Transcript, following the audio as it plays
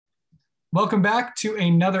Welcome back to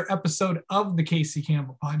another episode of the Casey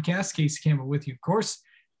Campbell Podcast. Casey Campbell with you, of course.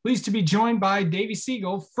 Pleased to be joined by Davey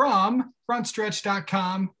Segal from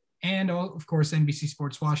frontstretch.com and, of course, NBC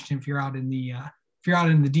Sports Washington if you're out in the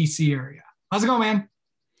DC area. How's it going, man?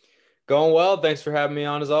 Going well. Thanks for having me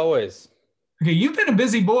on as always. Okay, you've been a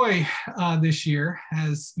busy boy this year,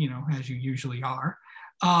 as you usually are.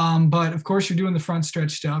 But of course, you're doing the front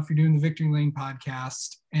stretch stuff. You're doing the Victory Lane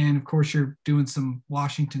podcast. And of course, you're doing some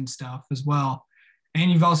Washington stuff as well. And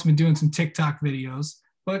you've also been doing some TikTok videos.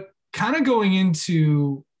 But kind of going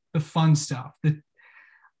into the fun stuff, I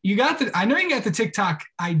know you got the TikTok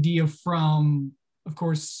idea from, of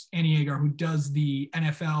course, Annie Agar, who does the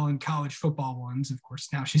NFL and college football ones. Of course,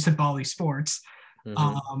 now she's at Bally Sports.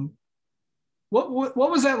 Mm-hmm. What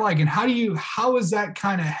was that like? And how has that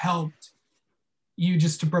kind of helped you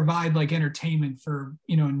just to provide like entertainment for,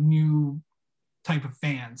 new type of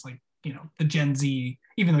fans, like, the Gen Z,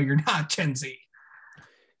 even though you're not Gen Z?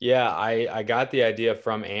 Yeah, I got the idea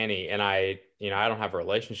from Annie, and I don't have a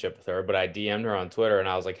relationship with her, but I DM'd her on Twitter and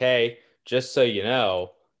I was like, hey, just so you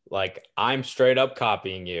know, like, I'm straight up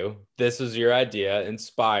copying you. This is your idea,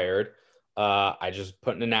 inspired. I just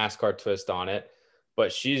put a NASCAR twist on it,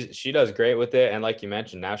 but she does great with it. And like you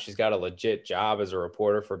mentioned, now she's got a legit job as a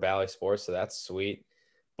reporter for Bally Sports. So that's sweet.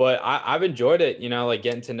 But I've enjoyed it, like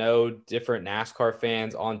getting to know different NASCAR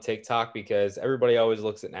fans on TikTok, because everybody always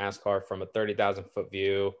looks at NASCAR from a 30,000 foot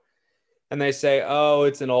view. And they say, oh,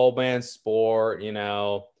 it's an old man sport,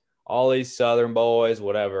 all these Southern boys,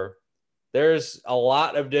 whatever. There's a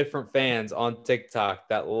lot of different fans on TikTok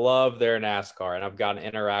that love their NASCAR. And I've gotten to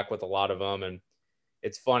interact with a lot of them. And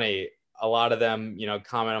it's funny. A lot of them,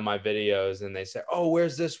 comment on my videos and they say, oh,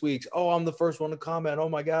 where's this week's? Oh, I'm the first one to comment. Oh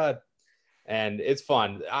my God. And it's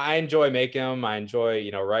fun. I enjoy making them. I enjoy,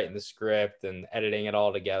 writing the script and editing it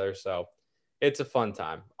all together. So it's a fun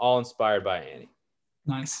time, all inspired by Annie.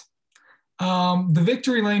 Nice. The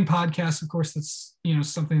Victory Lane podcast, of course, that's,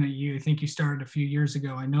 something that I think you started a few years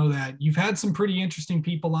ago. I know that you've had some pretty interesting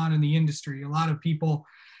people on in the industry, a lot of people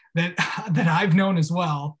that I've known as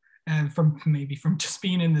well. And from just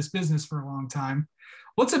being in this business for a long time.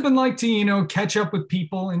 What's it been like to, catch up with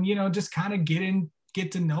people and, just kind of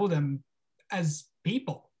get to know them as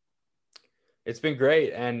people? It's been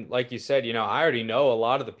great. And like you said, I already know a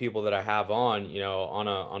lot of the people that I have on,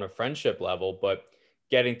 on a friendship level, but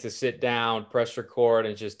getting to sit down, press record,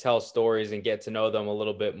 and just tell stories and get to know them a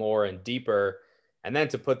little bit more and deeper. And then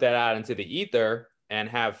to put that out into the ether and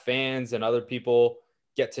have fans and other people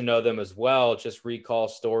get to know them as well, just recall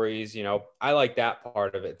stories. I like that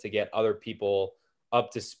part of it, to get other people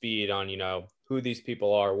up to speed on, who these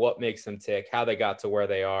people are, what makes them tick, how they got to where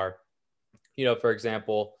they are. For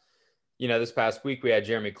example, this past week we had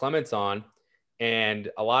Jeremy Clements on,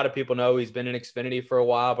 and a lot of people know he's been in Xfinity for a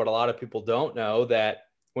while, but a lot of people don't know that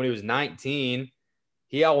when he was 19,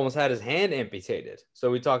 he almost had his hand amputated.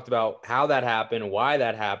 So we talked about how that happened, why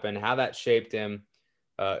that happened, how that shaped him.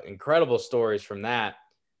 Incredible stories from that.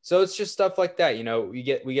 So it's just stuff like that. We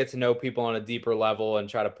get to know people on a deeper level and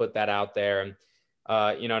try to put that out there. And,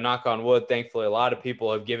 knock on wood, thankfully, a lot of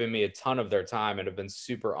people have given me a ton of their time and have been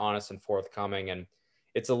super honest and forthcoming. And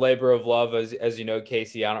it's a labor of love. As you know,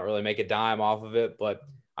 Casey, I don't really make a dime off of it, but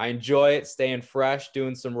I enjoy it, staying fresh,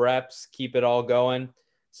 doing some reps, keep it all going.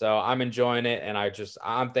 So I'm enjoying it. And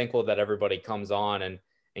I'm thankful that everybody comes on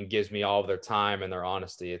and gives me all of their time and their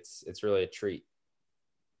honesty. It's really a treat.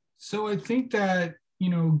 So I think that,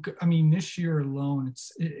 this year alone,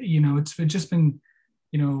 it's just been,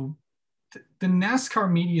 the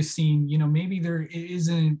NASCAR media scene, maybe there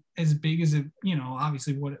isn't as big as it,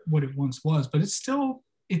 obviously what it once was, but it's still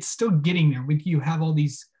getting there. You have all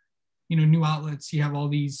these, new outlets, you have all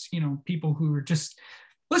these, people who are just,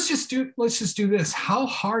 let's just do this. How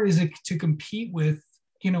hard is it to compete with,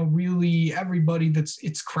 really everybody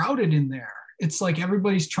it's crowded in there? It's like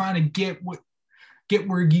everybody's trying to get where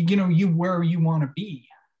where you want to be.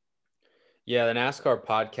 Yeah, the NASCAR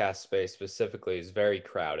podcast space specifically is very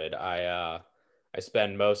crowded. I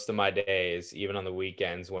spend most of my days, even on the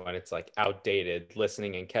weekends when it's like outdated,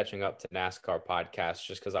 listening and catching up to NASCAR podcasts,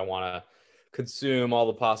 just because I want to consume all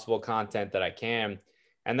the possible content that I can.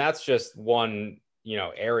 And that's just one,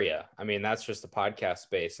 area. I mean, that's just the podcast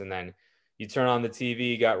space. And then you turn on the TV,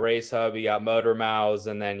 you got Race Hub, you got Motor Mouths,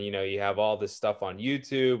 and then, you have all this stuff on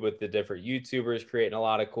YouTube with the different YouTubers creating a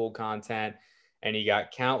lot of cool content. And you got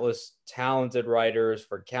countless talented writers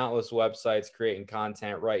for countless websites creating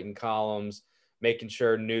content, writing columns, making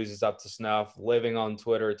sure news is up to snuff, living on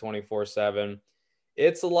Twitter 24/7.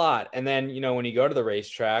 It's a lot. And then, when you go to the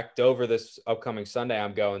racetrack, Dover this upcoming Sunday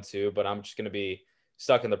I'm going to, but I'm just going to be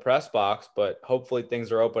stuck in the press box, but hopefully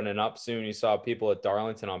things are opening up soon. You saw people at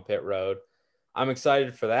Darlington on pit road. I'm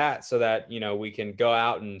excited for that so that, we can go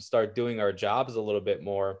out and start doing our jobs a little bit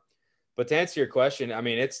more. But to answer your question, I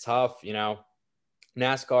mean, it's tough,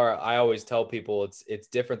 NASCAR, I always tell people it's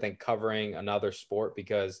different than covering another sport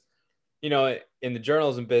because, in the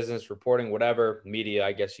journalism business, reporting, whatever, media,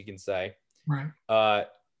 I guess you can say, right.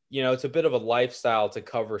 It's a bit of a lifestyle to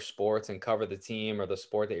cover sports and cover the team or the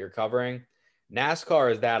sport that you're covering.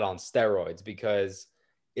 NASCAR is that on steroids because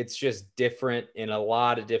it's just different in a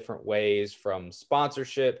lot of different ways, from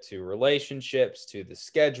sponsorship to relationships to the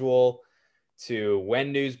schedule to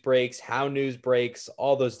when news breaks, how news breaks,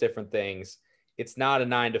 all those different things. It's not a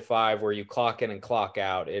 9 to 5 where you clock in and clock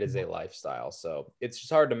out. It is a lifestyle. So it's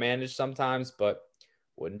just hard to manage sometimes, but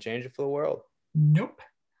wouldn't change it for the world. Nope.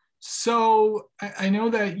 So I know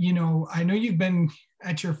that, I know you've been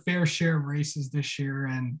at your fair share of races this year,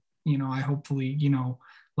 and, I hopefully, a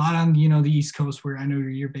lot on, the East Coast, where I know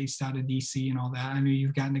you're based out of DC and all that. I know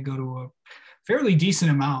you've gotten to go to a fairly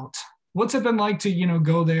decent amount. What's it been like to,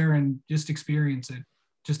 go there and just experience it,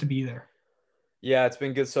 just to be there? Yeah, it's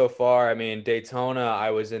been good so far. I mean, Daytona,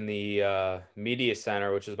 I was in the media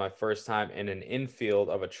center, which is my first time in an infield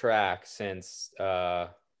of a track since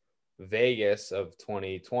Vegas of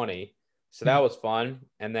 2020. So that was fun.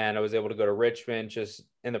 And then I was able to go to Richmond, just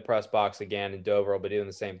in the press box again, in Dover. I'll be doing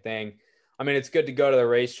the same thing. I mean, it's good to go to the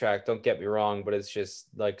racetrack, don't get me wrong, but it's just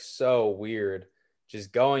like so weird.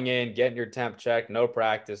 Just going in, getting your temp check, no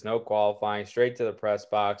practice, no qualifying, straight to the press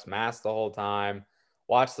box, mask the whole time,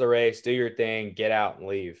 watch the race, do your thing, get out and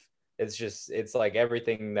leave. It's like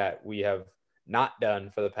everything that we have not done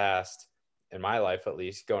for the past, in my life at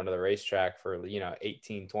least, going to the racetrack for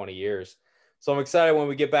 18, 20 years. So I'm excited when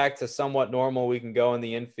we get back to somewhat normal, we can go in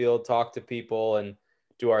the infield, talk to people, and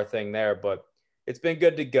do our thing there. But it's been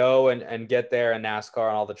good to go and get there, and NASCAR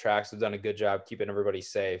and all the tracks have done a good job keeping everybody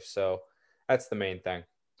safe. So that's the main thing.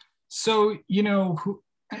 So,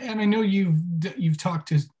 and I know you've talked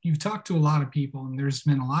to a lot of people, and there's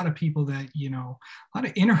been a lot of people that, a lot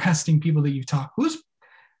of interesting people that you've talked. Who's,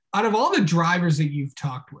 out of all the drivers that you've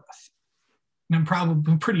talked with, and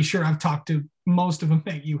I'm pretty sure I've talked to most of them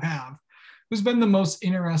that you have, who's been the most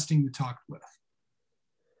interesting to talk with?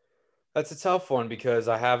 That's a tough one because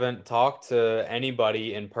I haven't talked to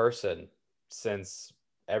anybody in person since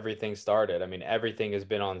everything started. I mean, everything has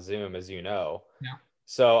been on Zoom, as you know. Yeah.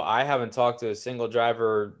 So I haven't talked to a single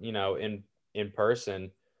driver, in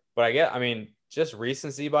person. But just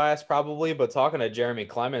recency bias probably. But talking to Jeremy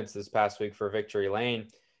Clements this past week for Victory Lane,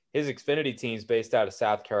 his Xfinity team's based out of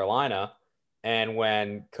South Carolina. And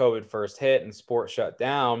when COVID first hit and sports shut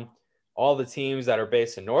down, all the teams that are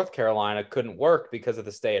based in North Carolina couldn't work because of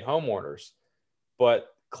the stay-at-home orders. But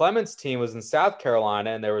Clements' team was in South Carolina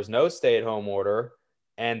and there was no stay-at-home order.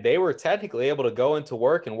 And they were technically able to go into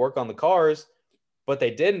work and work on the cars, but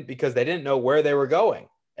they didn't because they didn't know where they were going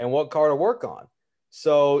and what car to work on.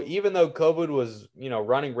 So even though COVID was,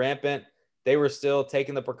 running rampant, they were still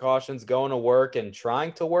taking the precautions, going to work and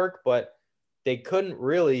trying to work, but they couldn't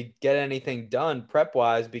really get anything done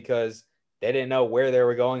prep-wise because they didn't know where they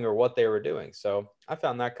were going or what they were doing. So I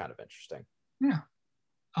found that kind of interesting. Yeah.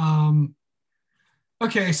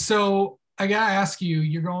 Okay, so I gotta ask you,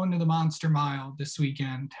 you're going to the Monster Mile this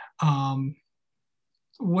weekend.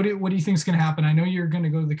 What do you think is going to happen? I know you're going to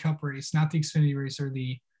go to the Cup race, not the Xfinity race or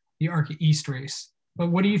the ARCA East race, but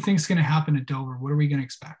what do you think is going to happen at Dover? What are we going to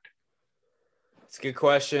expect? It's a good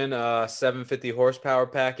question. 750 horsepower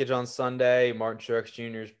package on Sunday. Martin Truex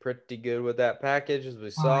Jr. is pretty good with that package, as we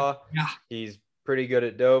saw. Yeah. He's pretty good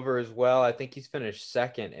at Dover as well. I think he's finished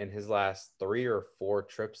second in his last 3 or 4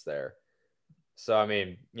 trips there. So,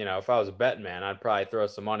 if I was a betting man, I'd probably throw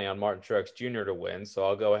some money on Martin Truex Jr. to win. So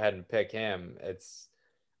I'll go ahead and pick him.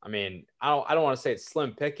 I don't want to say it's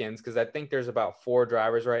slim pickings because I think there's about 4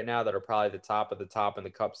 drivers right now that are probably the top of the top in the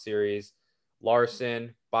Cup Series.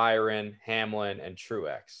 Larson, Byron, Hamlin, and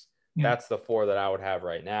Truex. Yeah. That's the 4 that I would have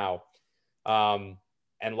right now.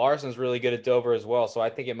 And Larson's really good at Dover as well. So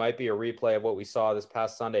I think it might be a replay of what we saw this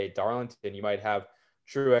past Sunday at Darlington. You might have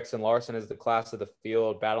Truex and Larson as the class of the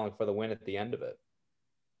field battling for the win at the end of it.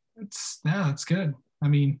 That's good.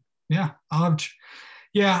 I'll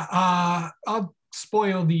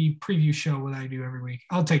spoil the preview show what I do every week.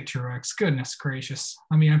 I'll take Truex. Goodness gracious.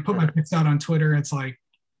 I put my picks out on Twitter. It's like,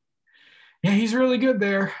 yeah, he's really good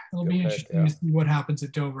there. It'll be interesting to see what happens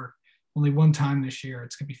at Dover. Only one time this year.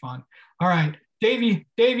 It's going to be fun. All right. Davey,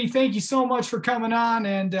 thank you so much for coming on,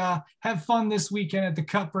 and have fun this weekend at the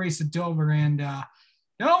Cup race at Dover. And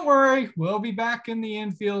don't worry, we'll be back in the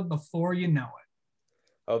infield before you know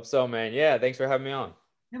it. Hope so, man. Yeah, thanks for having me on.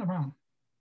 Yeah, no problem.